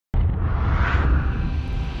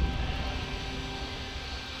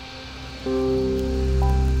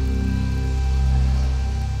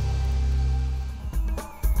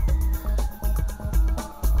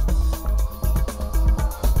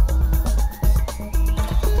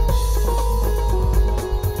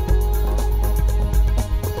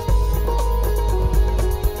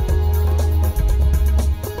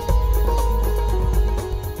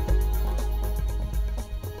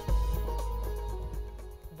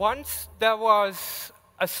Once there was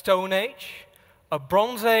a Stone Age, a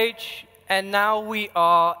Bronze Age, and now we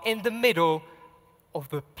are in the middle of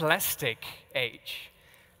the Plastic Age.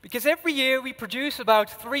 Because every year we produce about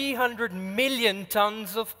 300 million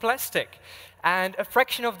tons of plastic, and a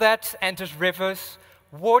fraction of that enters rivers,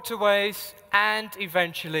 waterways, and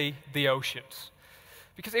eventually the oceans.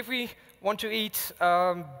 Because if we want to eat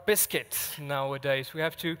biscuits nowadays, we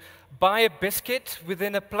have to buy a biscuit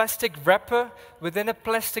within a plastic wrapper, within a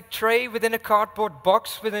plastic tray, within a cardboard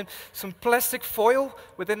box, within some plastic foil,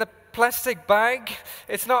 within a plastic bag.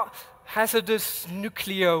 It's not hazardous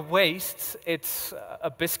nuclear waste, it's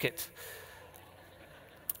a biscuit.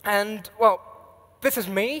 And, well, this is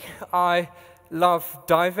me. I love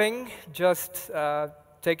diving. Just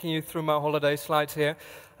taking you through my holiday slides here.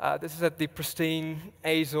 This is at the pristine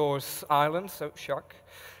Azores Islands, so shock.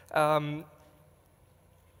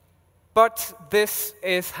 But this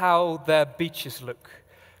is how their beaches look,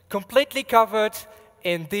 completely covered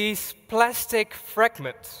in these plastic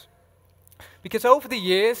fragments. Because over the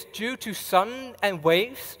years, due to sun and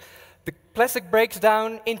waves, the plastic breaks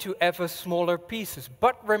down into ever smaller pieces,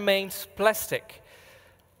 but remains plastic.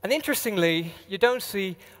 And interestingly, you don't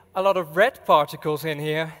see a lot of red particles in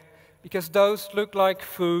here, because those look like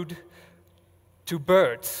food to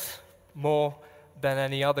birds more than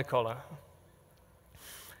any other color.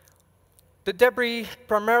 The debris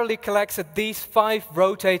primarily collects at these 5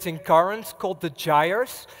 rotating currents called the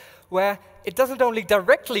gyres, where it doesn't only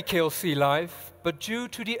directly kill sea life, but due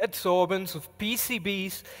to the adsorbance of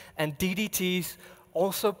PCBs and DDTs,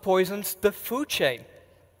 also poisons the food chain.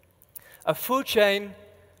 A food chain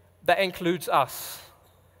that includes us,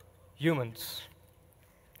 humans.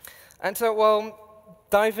 And so, while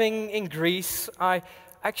diving in Greece, I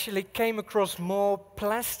actually came across more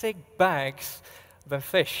plastic bags than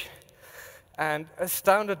fish. And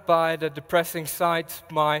astounded by the depressing sight,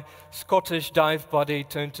 my Scottish dive buddy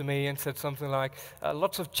turned to me and said something like,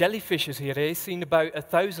 lots of jellyfishes here, they've seen about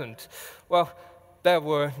 1,000. Well, there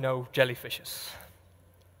were no jellyfishes.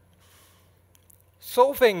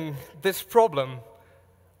 Solving this problem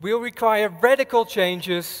will require radical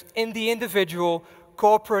changes in the individual,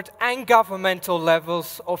 corporate, and governmental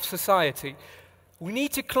levels of society. We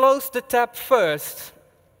need to close the tap first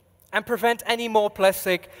and prevent any more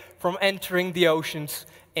plastic from entering the oceans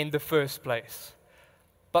in the first place.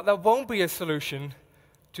 But there won't be a solution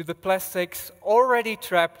to the plastics already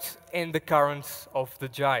trapped in the currents of the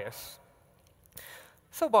gyres.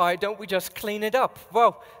 So why don't we just clean it up?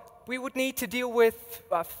 Well, we would need to deal with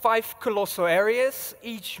 5 colossal areas,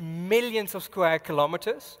 each millions of square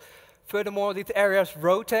kilometers. Furthermore, these areas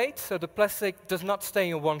rotate, so the plastic does not stay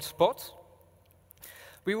in one spot.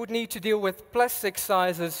 We would need to deal with plastic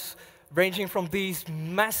sizes ranging from these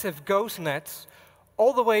massive ghost nets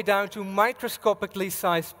all the way down to microscopically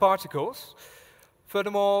sized particles.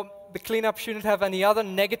 Furthermore, the cleanup shouldn't have any other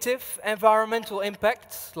negative environmental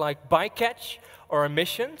impacts like bycatch or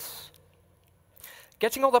emissions.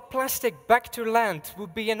 Getting all the plastic back to land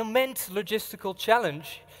would be an immense logistical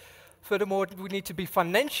challenge. Furthermore, we need to be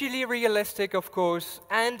financially realistic, of course,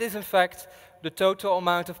 and is in fact the total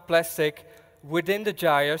amount of plastic within the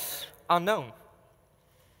gyres unknown.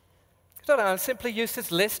 So then I'll simply use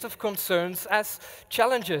this list of concerns as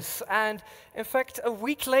challenges, and in fact, a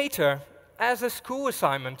week later, as a school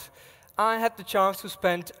assignment, I had the chance to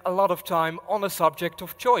spend a lot of time on a subject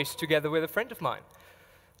of choice together with a friend of mine.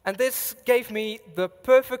 And this gave me the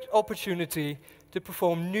perfect opportunity to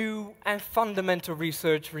perform new and fundamental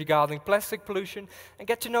research regarding plastic pollution and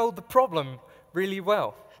get to know the problem really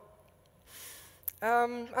well.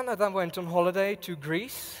 And I then went on holiday to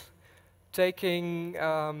Greece, taking,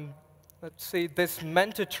 let's see, this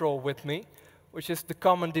Mentotrol with me, which is the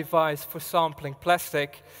common device for sampling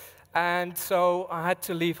plastic. And so I had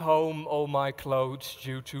to leave home all my clothes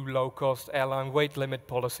due to low-cost airline weight limit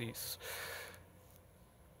policies.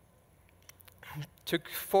 Took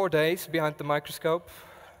 4 days behind the microscope.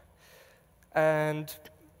 And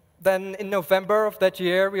then in November of that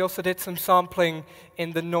year, we also did some sampling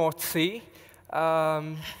in the North Sea.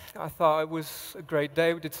 I thought it was a great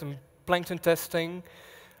day. We did some plankton testing.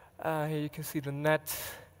 Here you can see the net.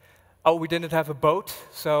 Oh, we didn't have a boat,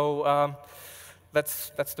 so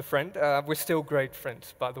that's the friend. We're still great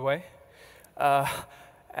friends, by the way.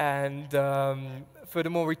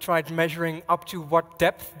 Furthermore, we tried measuring up to what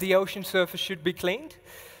depth the ocean surface should be cleaned.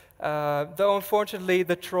 Though, unfortunately,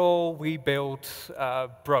 the trawl we built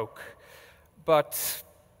broke. But,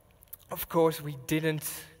 of course, we didn't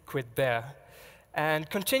quit there, and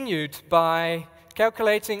continued by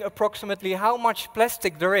calculating approximately how much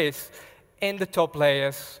plastic there is in the top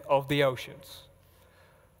layers of the oceans.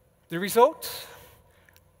 The result?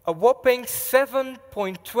 a whopping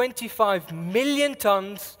 7.25 million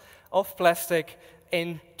tons of plastic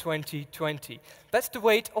in 2020. That's the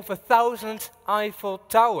weight of 1,000 Eiffel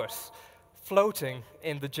Towers floating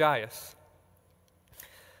in the gyres.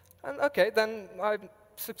 And okay, then I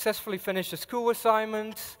successfully finished a school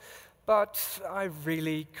assignment, but I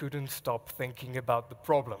really couldn't stop thinking about the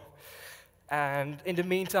problem. And in the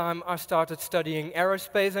meantime, I started studying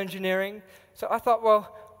aerospace engineering. So I thought,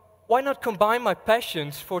 well, why not combine my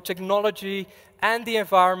passions for technology and the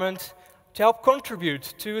environment to help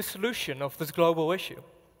contribute to a solution of this global issue?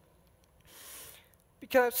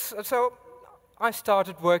 So I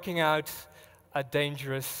started working out a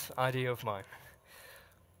dangerous idea of mine.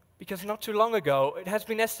 Because not too long ago, it has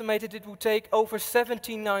been estimated it would take over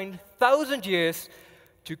 79,000 years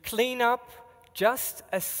to clean up just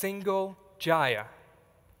a single gyre.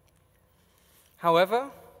 However,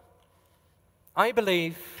 I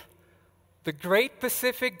believe the Great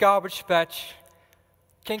Pacific Garbage Patch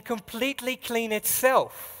can completely clean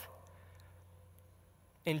itself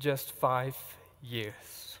in just 5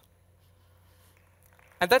 years.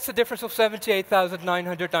 And that's a difference of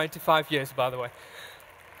 78,995 years, by the way.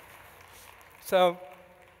 So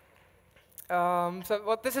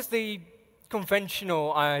this is the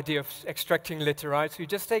conventional idea of extracting litter, right? So you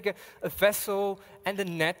just take a vessel and a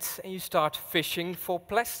net and you start fishing for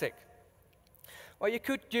plastic. Well, you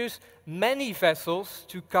could use many vessels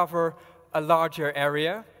to cover a larger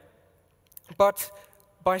area, but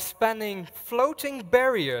by spanning floating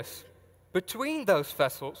barriers between those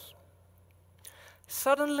vessels,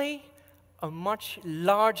 suddenly a much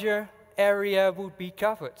larger area would be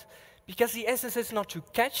covered. Because the essence is not to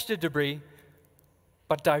catch the debris,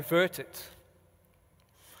 but divert it.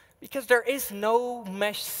 Because there is no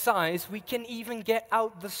mesh size, we can even get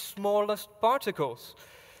out the smallest particles.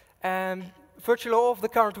 Virtually all of the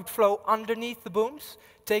current would flow underneath the booms,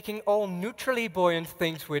 taking all neutrally buoyant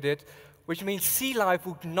things with it, which means sea life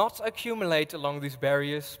would not accumulate along these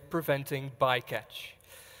barriers, preventing bycatch.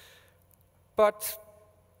 But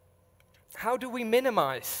how do we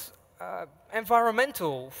minimize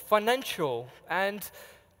environmental, financial, and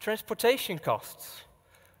transportation costs?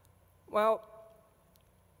 Well,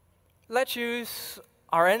 let's use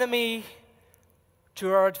our enemy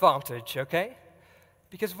to our advantage, okay?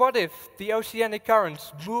 Because what if the oceanic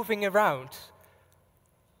currents moving around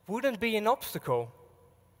wouldn't be an obstacle,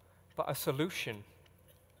 but a solution?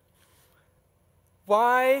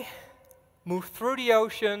 Why move through the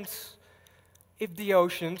oceans if the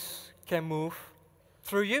oceans can move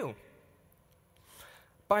through you?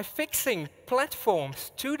 By fixing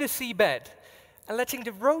platforms to the seabed and letting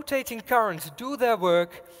the rotating currents do their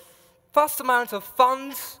work, vast amounts of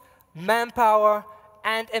funds, manpower,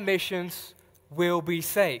 and emissions will be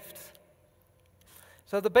saved.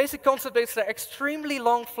 So the basic concept is that extremely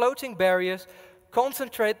long floating barriers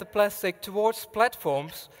concentrate the plastic towards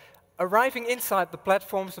platforms. Arriving inside the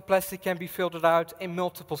platforms, the plastic can be filtered out in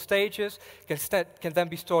multiple stages, can then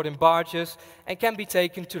be stored in barges, and can be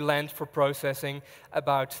taken to land for processing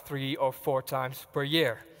about 3 or 4 times per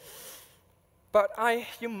year. But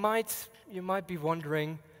you might be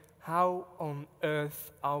wondering, how on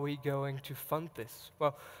earth are we going to fund this?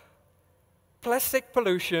 Well, plastic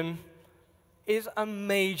pollution is a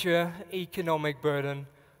major economic burden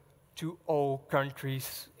to all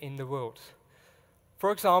countries in the world.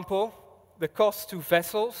 For example, the cost to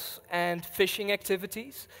vessels and fishing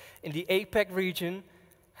activities in the APEC region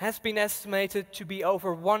has been estimated to be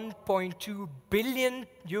over $1.2 billion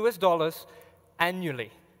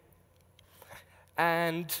annually.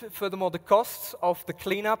 And furthermore, the costs of the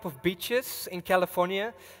cleanup of beaches in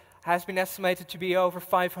California has been estimated to be over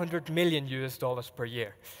 $500 million per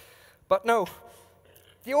year. But no,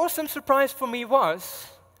 the awesome surprise for me was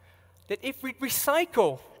that if we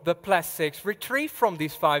recycle the plastics retrieved from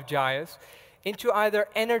these 5 gyres into either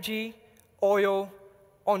energy, oil,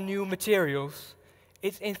 or new materials,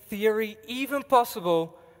 it's in theory even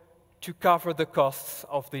possible to cover the costs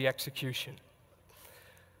of the execution.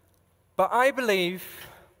 But I believe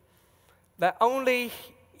that only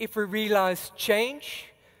if we realize change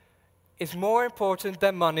is more important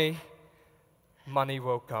than money, money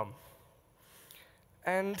will come.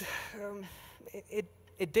 And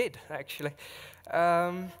it did, actually.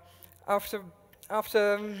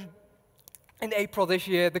 In April this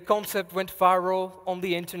year, the concept went viral on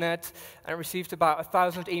the internet and received about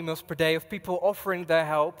 1,000 emails per day of people offering their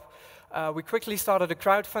help. We quickly started a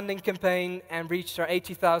crowdfunding campaign and reached our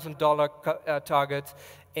 $80,000 target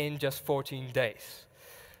in just 14 days.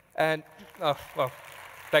 And, oh, well,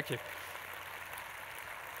 thank you.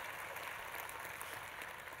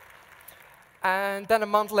 And then a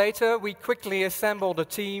month later, we quickly assembled a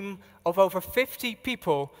team of over 50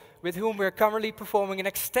 people with whom we're currently performing an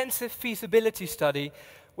extensive feasibility study,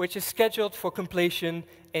 which is scheduled for completion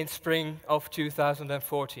in spring of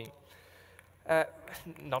 2014.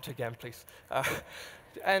 Not again, please.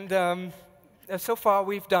 And so far,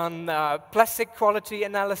 we've done plastic quality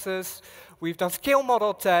analysis, we've done scale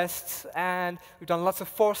model tests, and we've done lots of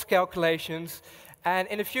force calculations. And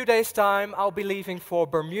in a few days' time, I'll be leaving for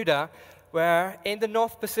Bermuda, where in the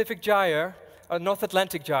North Atlantic Gyre,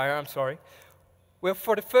 I'm sorry, we'll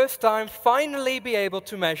for the first time finally be able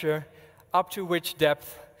to measure up to which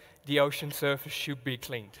depth the ocean surface should be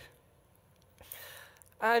cleaned.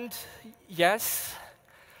 And yes,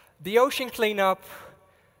 the ocean cleanup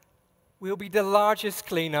will be the largest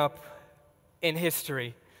cleanup in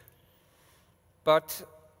history. But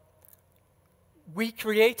we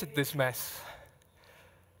created this mess.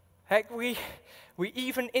 Heck, we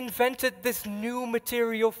even invented this new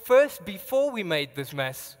material first before we made this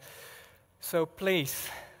mess. So please,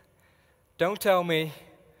 don't tell me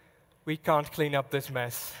we can't clean up this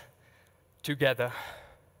mess together.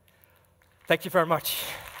 Thank you very much.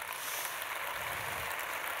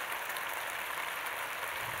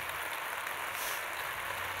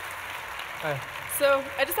 So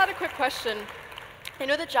I just had a quick question. I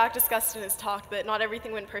know that Jack discussed in his talk that not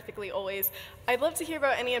everything went perfectly always. I'd love to hear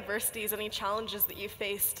about any adversities, any challenges that you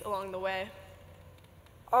faced along the way.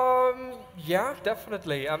 Yeah,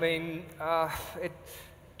 definitely. I mean, it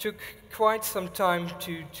took quite some time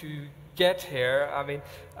to get here. I mean,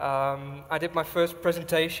 I did my first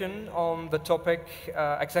presentation on the topic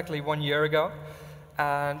exactly 1 year ago.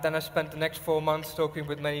 And then I spent the next 4 months talking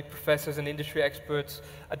with many professors and industry experts,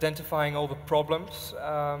 identifying all the problems,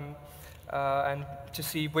 and to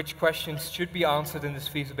see which questions should be answered in this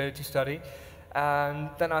feasibility study. And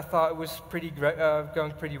then I thought it was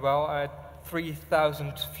going pretty well. I had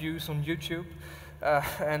 3,000 views on YouTube.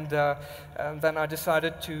 And then I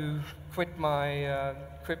decided to quit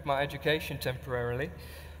my education temporarily.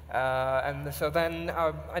 And so then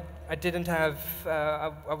I didn't have,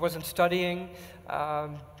 I wasn't studying.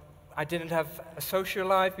 I didn't have a social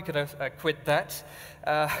life because I quit that.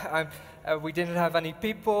 We didn't have any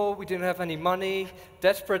people, we didn't have any money.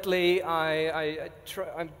 Desperately,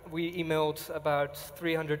 we emailed about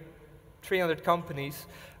 300 companies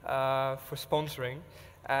for sponsoring,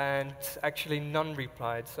 and actually none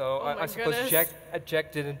replied. So I suppose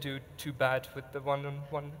Jack didn't do too bad with the one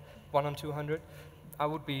on 200. I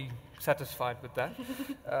would be satisfied with that.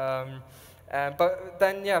 But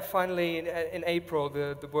then, yeah, finally in April,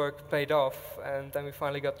 the work paid off, and then we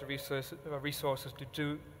finally got the resources to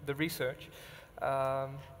do the research. Yeah,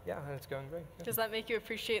 and it's going great. Yeah. Does that make you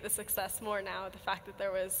appreciate the success more now, the fact that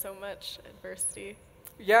there was so much adversity?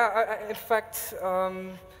 Yeah, in fact,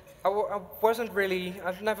 I've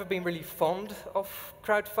never been really fond of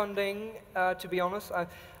crowdfunding, to be honest.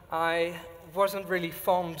 I wasn't really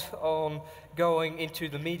fond on going into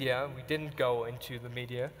the media. We didn't go into the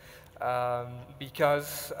media.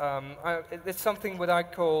 Because it's something what I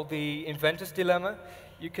call the inventor's dilemma.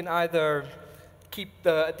 You can either keep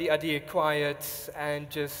the idea quiet and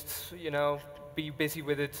just, be busy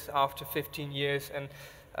with it after 15 years and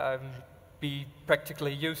be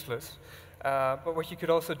practically useless. But what you could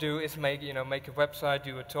also do is make a website,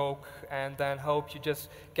 do a talk, and then hope you just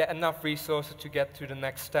get enough resources to get to the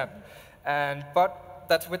next step. But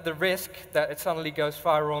that's with the risk that it suddenly goes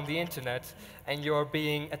viral on the internet and you're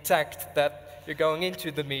being attacked that you're going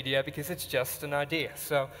into the media because it's just an idea.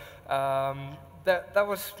 So that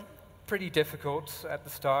was pretty difficult at the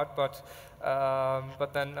start, but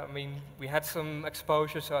then, I mean, we had some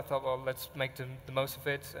exposure, so I thought, well, let's make the most of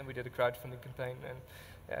it, and we did a crowdfunding campaign, and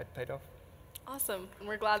yeah, it paid off. Awesome, and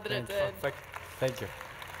we're glad that it did. Thank you.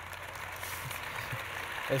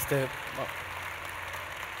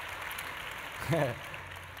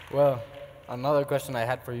 Well, another question I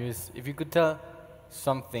had for you is if you could tell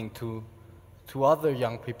something to other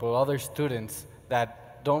young people, other students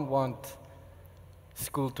that don't want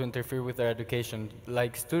school to interfere with their education,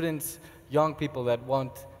 like students, young people that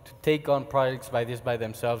want to take on projects by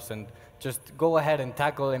themselves and just go ahead and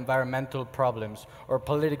tackle environmental problems or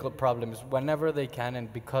political problems whenever they can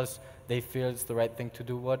and because they feel it's the right thing to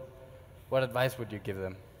do, what advice would you give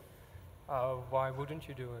them? Why wouldn't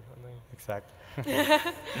you do it? I mean, exactly.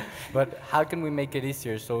 But how can we make it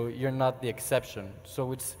easier so you're not the exception?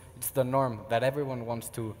 So it's the norm that everyone wants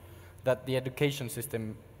to, that the education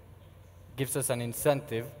system gives us an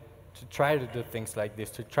incentive to try to do things like this,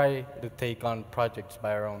 to try to take on projects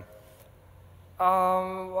by our own.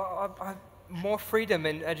 More freedom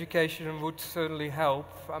in education would certainly help.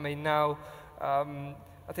 I mean, now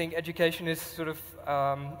I think education is sort of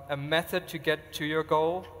a method to get to your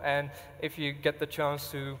goal, and if you get the chance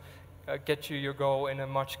to get to your goal in a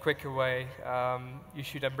much quicker way, you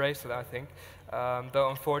should embrace it, I think.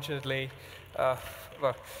 Though unfortunately,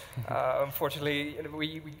 unfortunately,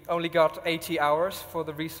 we only got 80 hours for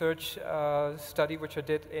the research study, which I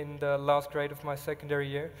did in the last grade of my secondary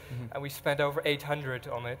year, and we spent over 800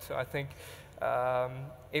 on it. So I think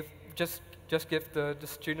if just give the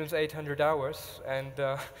students 800 hours and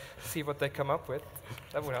see what they come up with,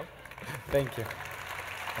 that would help. Thank you.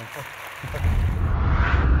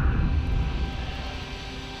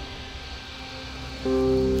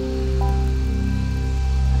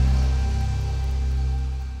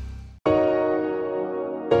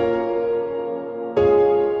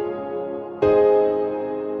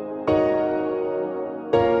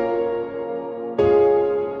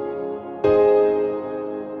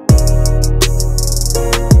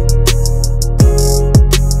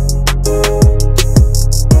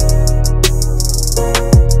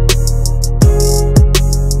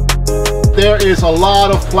 There is a lot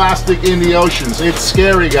of plastic in the oceans. It's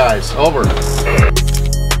scary, guys. Over.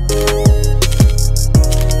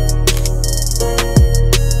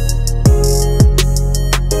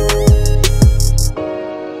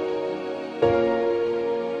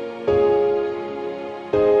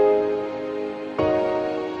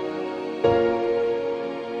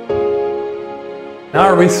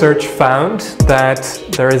 Our research found that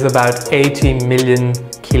there is about 80 million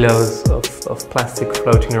kilos of plastic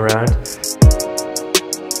floating around.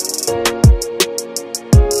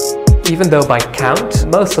 Even though by count,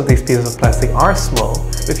 most of these pieces of plastic are small,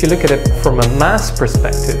 if you look at it from a mass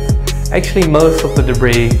perspective, actually most of the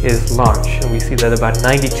debris is large, and we see that about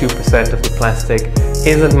 92% of the plastic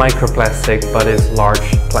isn't microplastic but is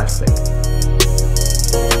large plastic.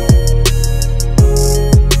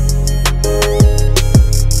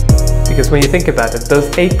 Because when you think about it, those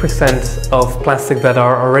 8% of plastic that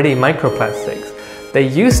are already microplastics, they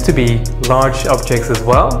used to be large objects as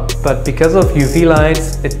well, but because of UV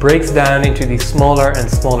lights, it breaks down into these smaller and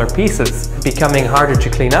smaller pieces, becoming harder to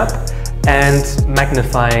clean up and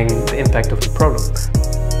magnifying the impact of the problem.